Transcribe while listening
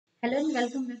Hello and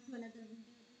welcome back to another video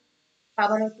of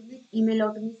Power Automate Email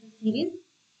Automation series.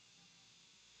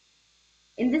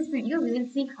 In this video, we will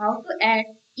see how to add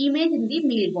image in the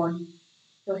mail body.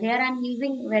 So here I am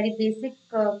using very basic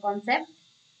concept.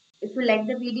 If you like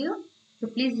the video, so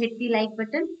please hit the like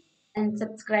button and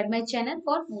subscribe my channel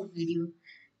for more videos.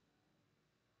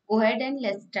 Go ahead and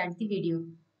let's start the video.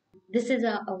 This is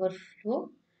our flow.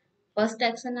 First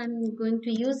action I am going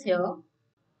to use here.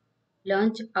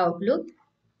 Launch Outlook.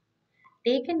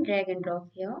 Take and drag and drop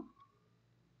here.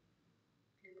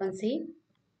 Click on save.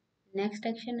 Next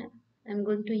action I'm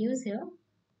going to use here.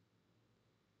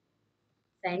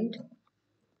 Send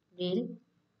mail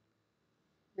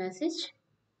message.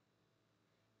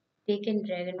 Take and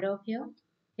drag and drop here.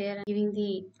 Here I'm giving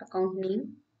the account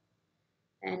name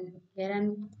and here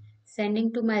I'm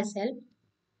sending to myself.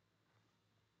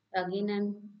 Again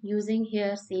I'm using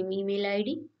here same email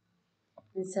ID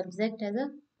and subject as a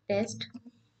test.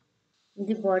 In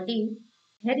the body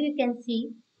here you can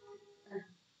see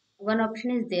one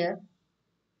option is there.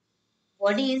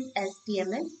 Body is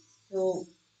HTML, so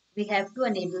we have to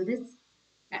enable this.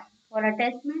 For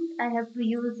attachment I have to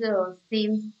use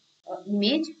same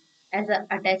image as a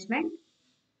attachment.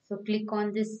 So click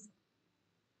on this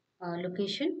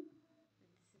location.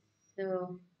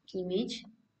 So image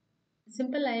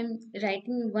simple. I am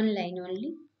writing one line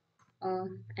only,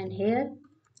 and here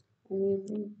I'm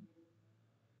using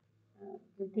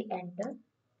with the enter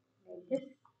like this,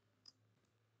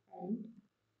 and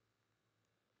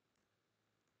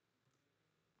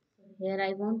so here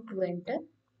I want to enter,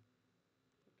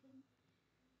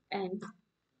 and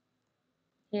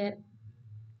here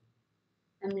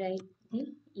I'm write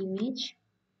the image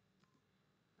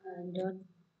dot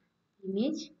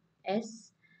image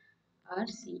src,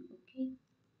 okay,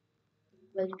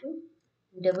 equal to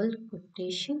double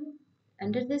quotation.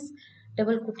 Under this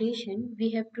double quotation we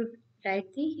have to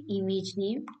write the image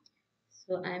name,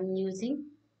 so I'm using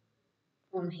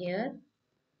from here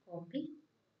copy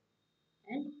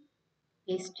and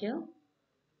paste here.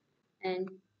 And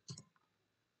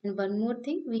one more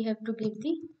thing, we have to give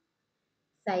the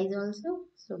size also.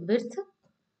 So width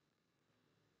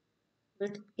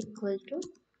equal to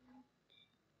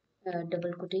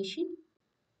double quotation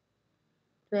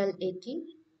 1280,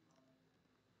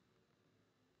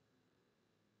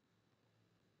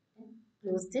 and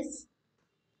close this.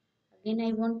 Again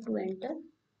I want to enter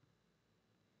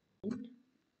and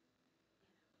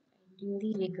in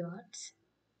the regards,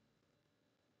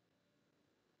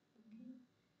 okay,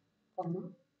 comma,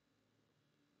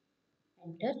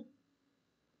 enter.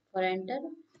 For enter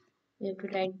we have to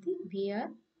write the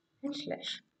vr and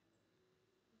slash.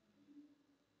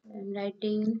 I'm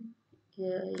writing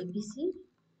abc.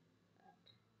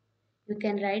 You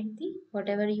can write the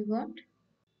whatever you want.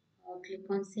 Click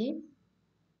on save.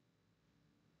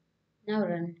 Now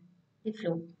run the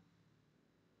flow.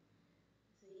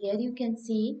 So here you can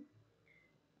see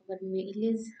our mail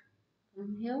is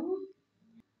come here.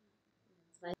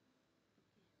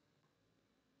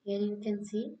 Here you can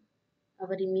see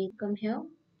our image come here.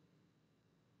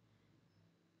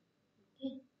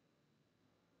 Okay.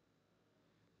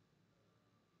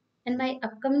 In my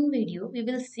upcoming video, we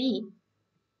will see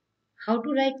how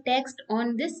to write text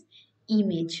on this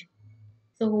image.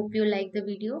 So hope you like the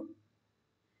video.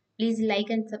 Please like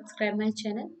and subscribe my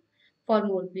channel for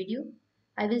more video.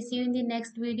 I will see you in the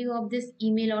next video of this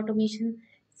email automation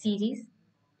series.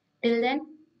 Till then,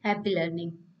 happy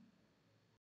learning.